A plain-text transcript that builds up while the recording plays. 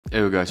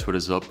Hey guys, what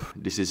is up?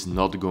 This is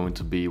not going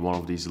to be one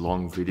of these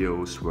long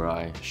videos where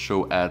I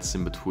show ads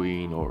in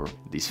between or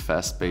these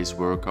fast-paced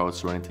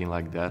workouts or anything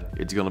like that.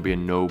 It's gonna be a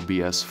no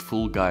BS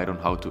full guide on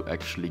how to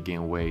actually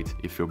gain weight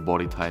if your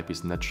body type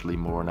is naturally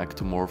more an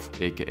ectomorph,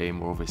 aka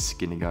more of a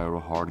skinny guy or a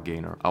hard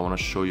gainer. I want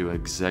to show you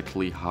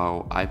exactly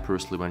how I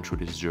personally went through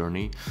this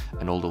journey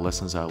and all the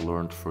lessons I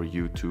learned for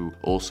you to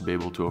also be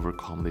able to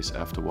overcome this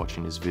after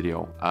watching this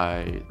video.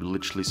 I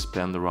literally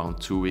spent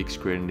around 2 weeks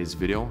creating this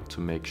video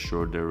to make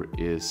sure there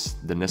is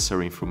the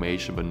necessary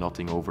information but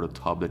nothing over the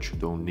top that you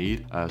don't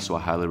need. So I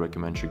highly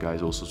recommend you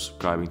guys also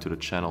subscribing to the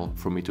channel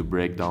for me to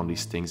break down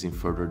these things in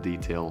further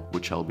detail,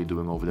 which I'll be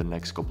doing over the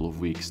next couple of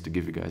weeks to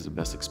give you guys the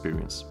best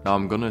experience. Now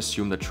I'm gonna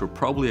assume that you're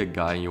probably a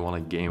guy and you want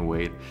to gain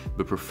weight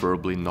but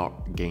preferably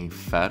not gain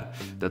fat.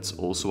 That's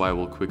also why I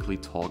will quickly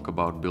talk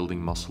about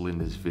building muscle in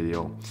this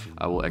video.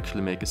 I will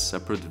actually make a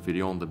separate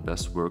video on the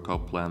best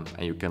workout plan,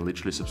 and you can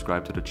literally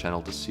subscribe to the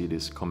channel to see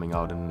this coming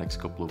out in the next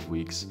couple of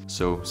weeks.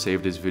 So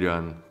save this video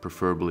and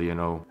preferably,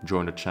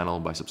 join the channel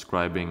by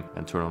subscribing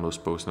and turn on those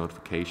post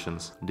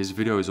notifications. This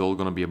video is all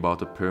gonna be about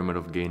the pyramid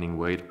of gaining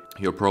weight.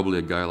 You're probably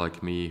a guy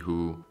like me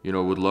who,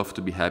 would love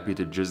to be happy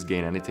to just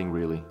gain anything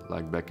really.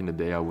 Like back in the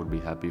day, I would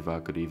be happy if I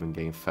could even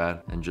gain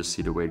fat and just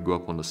see the weight go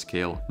up on the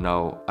scale.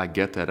 Now, I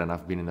get that and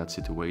I've been in that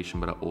situation,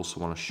 but I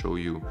also want to show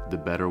you the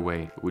better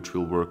way, which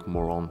we'll work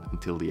more on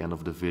until the end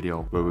of the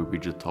video, where we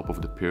reach the top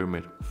of the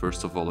pyramid.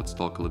 First of all, let's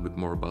talk a little bit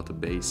more about the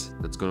base.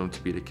 That's going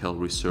to be the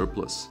calorie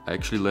surplus. I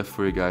actually left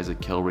for you guys a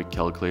calorie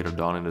calculator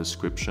down in the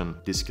description.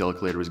 This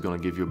calculator is going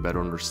to give you a better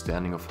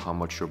understanding of how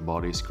much your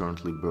body is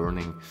currently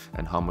burning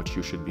and how much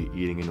you should be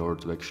eating in order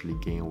to actually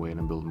gain weight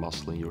and build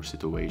muscle in your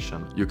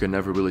situation. You can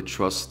never really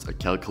trust a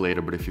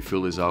calculator, but if you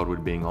fill this out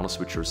with being honest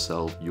with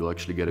yourself, you'll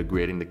actually get a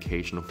great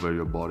indication of where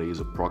your body is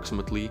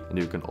approximately, and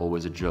you can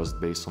always adjust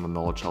based on the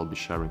knowledge I'll be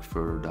sharing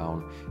further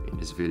down in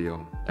this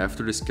video.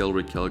 After this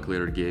calorie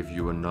calculator gave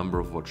you a number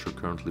of what you're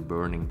currently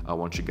burning, I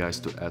want you guys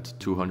to add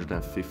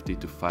 250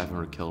 to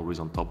 500 calories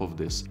on top of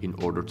this in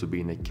order to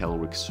be in a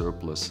caloric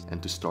surplus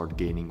and to start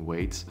gaining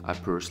weight. I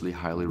personally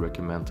highly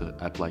recommend an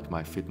app like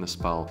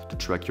MyFitnessPal to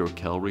track your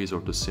calories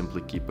or to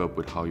simply keep up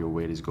with how your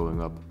weight is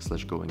going up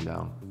 / going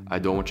down. I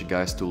don't want you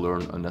guys to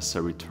learn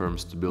unnecessary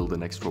terms to build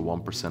an extra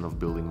 1% of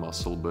building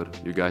muscle, but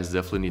you guys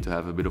definitely need to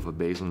have a bit of a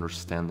base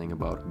understanding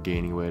about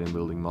gaining weight and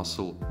building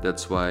muscle.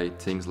 That's why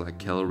things like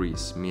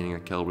calories, meaning a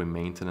calorie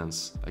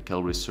maintenance, a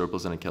calorie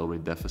surplus and a calorie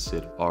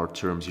deficit, are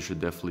terms you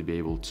should definitely be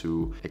able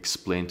to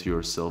explain to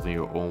yourself in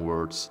your own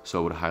words. So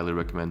I would highly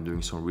recommend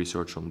doing some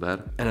research on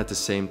that. And at the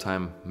same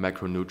time,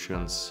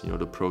 macronutrients,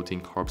 the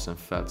protein, carbs and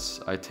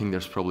fats. I think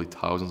there's probably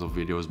thousands of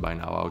videos by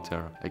now out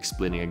there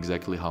explaining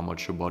exactly how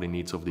much your body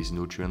needs of these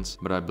nutrients.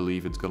 But I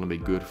believe it's gonna be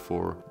good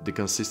for the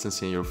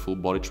consistency in your full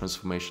body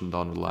transformation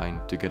down the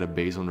line to get a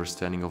base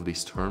understanding of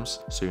these terms,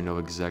 so you know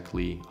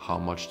exactly how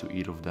much to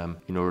eat of them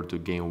in order to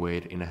gain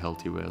weight in a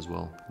healthy way as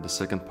well. The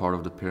second part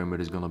of the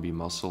pyramid is gonna be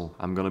muscle.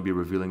 I'm gonna be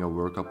revealing a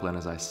workout plan,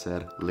 as I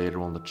said, later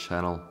on the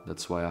channel.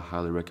 That's why I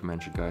highly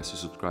recommend you guys to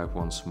subscribe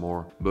once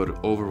more.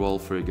 But overall,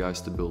 for you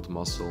guys to build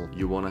muscle,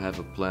 you wanna have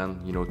a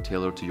plan,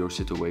 tailored to your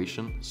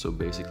situation. So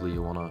basically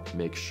you wanna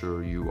make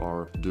sure you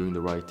are doing the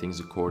right things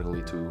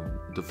accordingly to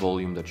the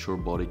volume that your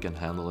body can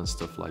handle and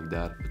stuff like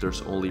that. But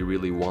there's only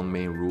really one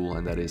main rule,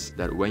 and that is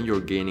that when you're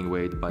gaining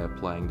weight by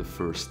applying the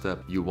first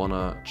step, you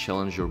wanna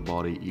challenge your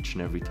body each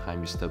and every time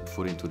you step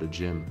foot into the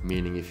gym.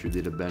 Meaning if you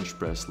did a bench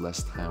press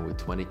last time with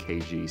 20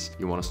 kgs,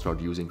 you wanna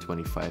start using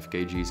 25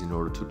 kgs in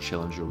order to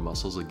challenge your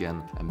muscles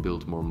again and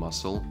build more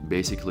muscle.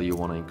 Basically you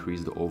wanna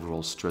increase the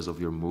overall stress of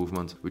your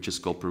movement, which is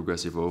called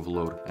progressive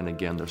overload. And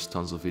again, there's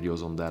tons of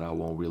videos on that. I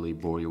won't really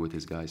bore you with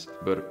this, guys.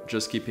 But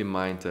just keep in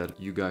mind that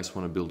you guys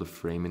wanna build a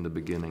frame in the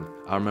beginning.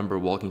 I remember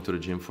walking to the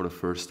gym for the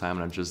first time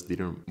and I just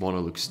didn't want to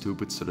look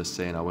stupid, so to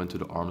say, and I went to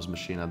the arms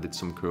machine. I did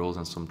some curls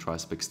and some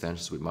tricep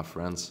extensions with my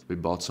friends. We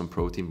bought some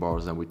protein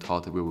bars and we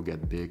thought that we would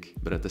get big.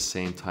 But at the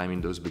same time,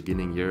 in those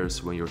beginning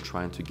years when you're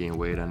trying to gain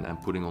weight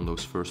and putting on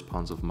those first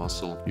pounds of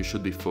muscle, you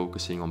should be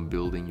focusing on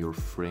building your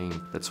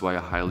frame. That's why I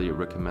highly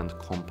recommend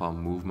compound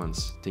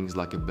movements, things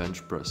like a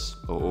bench press,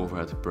 or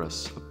overhead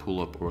press, a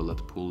pull-up or a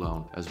lat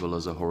pull-down, as well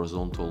as a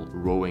horizontal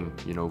rowing,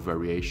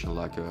 variation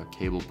like a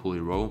cable pulley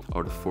row,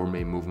 are the four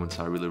main movements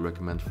I really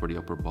recommend for the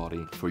upper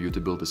body, for you to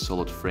build a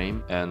solid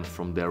frame. And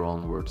from there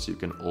onwards you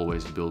can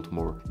always build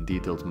more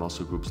detailed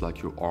muscle groups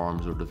like your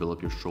arms or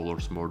develop your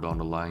shoulders more down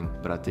the line.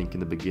 But I think in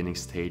the beginning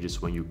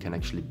stages, when you can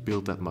actually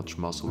build that much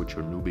muscle with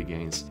your newbie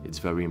gains, it's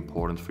very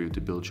important for you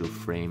to build your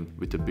frame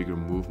with the bigger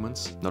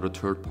movements. Now the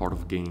third part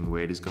of gaining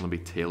weight is going to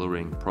be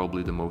tailoring,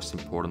 probably the most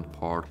important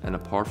part. And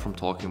apart from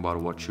talking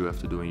about what you have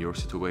to do in your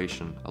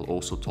situation, I'll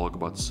also talk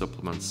about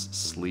supplements,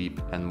 sleep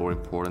and more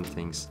important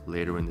things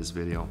later in this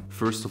video.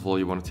 First of all,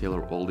 you want to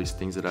tailor all these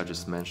things that I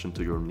just mentioned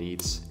to your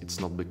needs,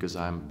 it's not because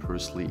I'm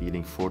personally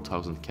eating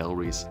 4,000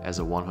 calories as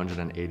a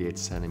 188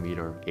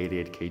 centimeter,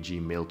 88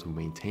 kg male to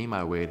maintain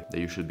my weight that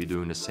you should be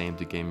doing the same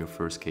to gain your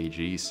first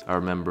kgs. I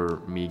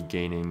remember me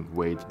gaining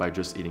weight by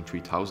just eating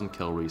 3,000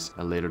 calories,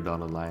 and later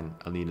down the line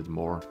I needed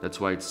more. That's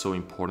why it's so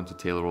important to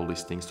tailor all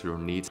these things to your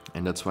needs,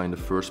 and that's why in the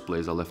first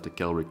place I left the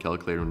calorie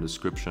calculator in the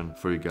description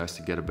for you guys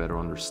to get a better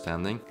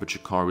understanding, but you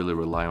can't really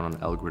rely on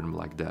an algorithm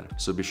like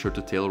that. So be sure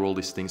to tailor all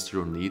these things to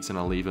your needs, and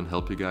I'll even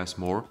help you guys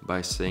more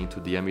by saying to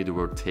DM me the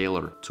word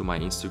tailor to my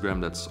Instagram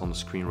that's on the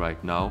screen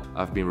right now.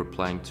 I've been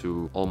replying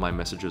to all my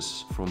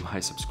messages from my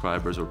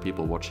subscribers or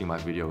people watching my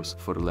videos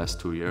for the last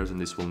 2 years,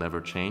 and this will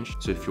never change.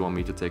 So if you want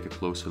me to take a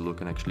closer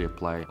look and actually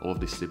apply all of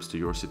these tips to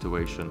your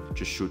situation,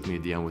 just shoot me a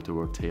DM with the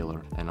word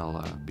tailor and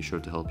I'll be sure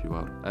to help you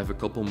out. I have a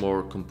couple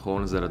more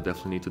components that I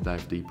definitely need to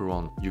dive deeper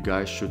on. You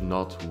guys should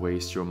not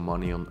waste your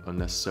money on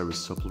unnecessary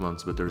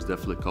supplements, but there's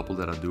definitely a couple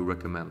that I do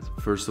recommend.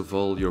 First of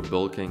all, you're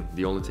bulking.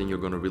 The only thing you're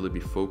going to really be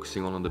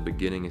focusing on in the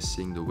beginning is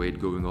seeing the weight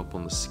going up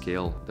on the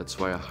scale. That's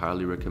why I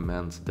highly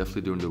recommend,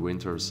 definitely during the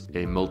winters,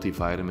 a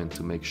multivitamin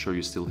to make sure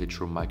you still hit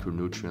your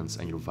micronutrients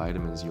and your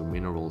vitamins, your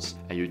minerals,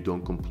 and you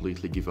don't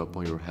completely give up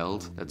on your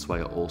health. That's why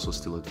I also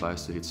still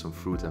advise to hit some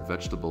fruit and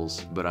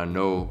vegetables, but I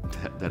know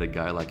that a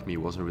guy like me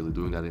wasn't really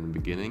doing that in the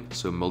beginning,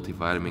 so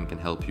multivitamin can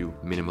help you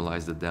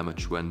minimize the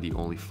damage when the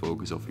only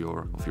focus of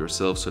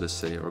yourself, so to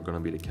say, are gonna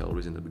be the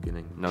calories in the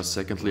beginning. Now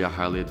secondly, I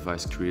highly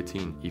advise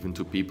creatine. Even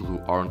to people who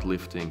aren't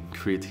lifting,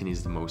 creatine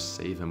is the most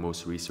safe and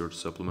most researched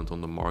supplement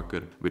on the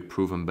market with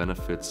proven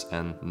benefits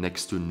and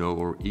next to no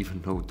or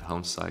even no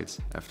downsides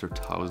after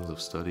thousands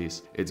of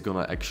studies. It's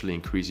gonna actually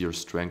increase your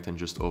strength and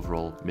just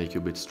overall make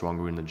you a bit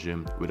stronger in the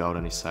gym without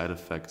any side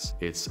effects.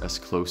 It's as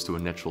close to a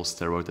natural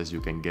steroid as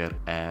you can get,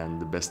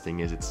 and the best thing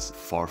is it's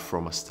far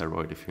from a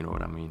steroid, if you know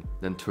what I mean.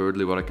 Then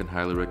thirdly, what I can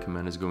highly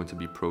recommend is going to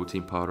be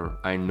protein powder.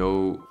 I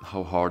know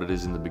how hard it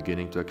is in the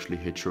beginning to actually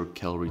hit your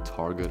calorie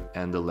target,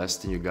 and the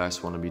last thing you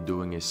guys want to be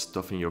doing is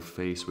stuffing your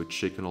face with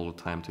chicken all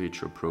the time to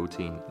hit your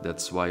protein.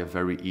 That's why a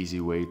very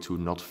easy way to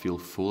not feel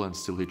full and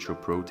still hit your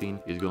protein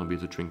is going to be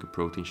to drink a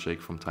protein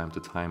shake from time to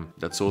time.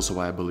 That's also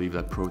why I believe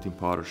that protein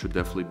powder should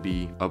definitely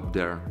be up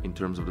there in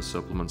terms of the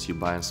supplements you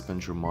buy and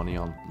spend your money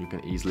on. You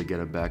can easily get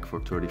it back for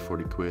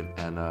 30-40 quid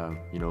and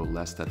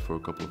last that for a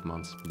couple of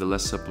months. The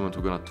last supplement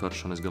we're going to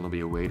touch on is going to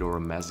be a weight or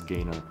a mass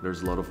gainer.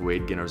 There's a lot of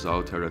weight gainers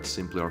out there that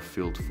simply are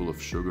filled full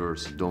of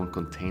sugars, don't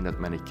contain that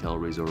many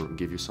calories, or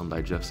give you some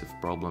digestive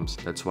problems.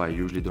 That's why I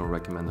usually don't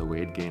recommend a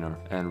weight gainer.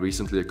 And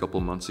recently, a couple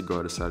months ago,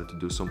 I decided to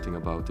do something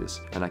about this,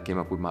 and I came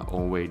up with my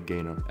own weight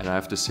gainer. And I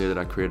have to say that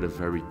I created a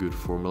very good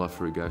formula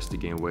for you guys to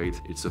gain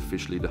weight. It's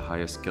officially the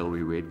highest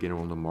calorie weight gainer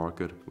on the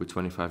market, with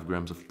 25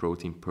 grams of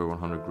protein per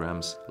 100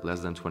 grams,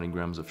 less than 20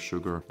 grams of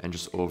sugar, and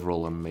just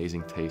overall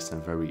amazing taste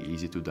and very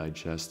easy to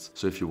digest.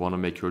 So if you want to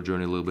make your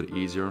journey a little bit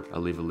easier,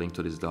 I'll leave a link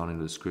to this down in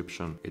the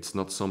description. It's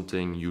not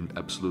something you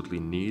absolutely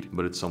need,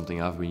 but it's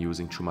something I've been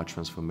using through my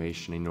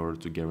transformation in order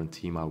to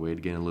guarantee my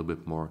weight gain a little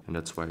bit more, and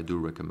that's why I do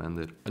recommend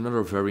it.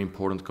 Another very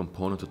important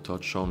component to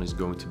touch on is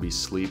going to be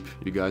sleep.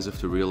 You guys have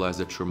to realize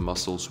that your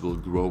muscles will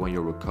grow when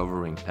you're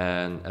recovering,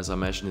 and as I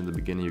mentioned in the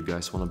beginning, you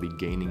guys want to be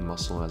gaining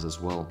muscle mass as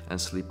well, and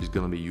sleep is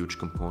going to be a huge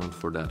component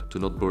for that. To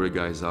not bore you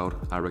guys out,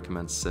 I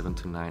recommend 7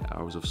 to 9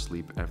 hours of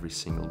sleep every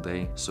single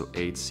day, so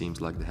 8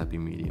 seems like the happy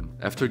medium.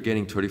 After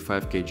gaining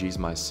 35 kgs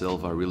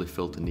myself, I really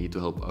felt the need to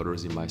help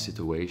others in my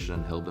situation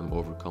and help them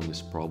overcome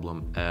this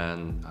problem,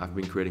 and I've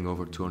been creating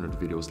over 200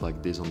 videos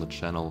like this on the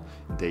channel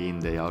day in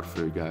day out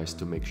for you guys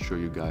to make sure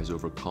you guys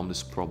overcome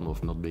this problem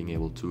of not being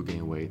able to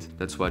gain weight.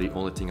 That's why the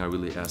only thing I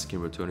really ask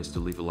in return is to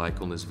leave a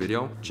like on this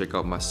video, check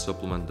out my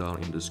supplement down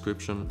in the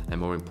description, and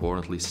more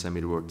importantly, send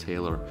me the word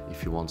tailor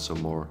if you want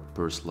some more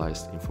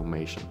personalized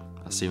information.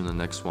 I'll see you in the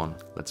next one.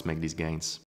 Let's make these gains.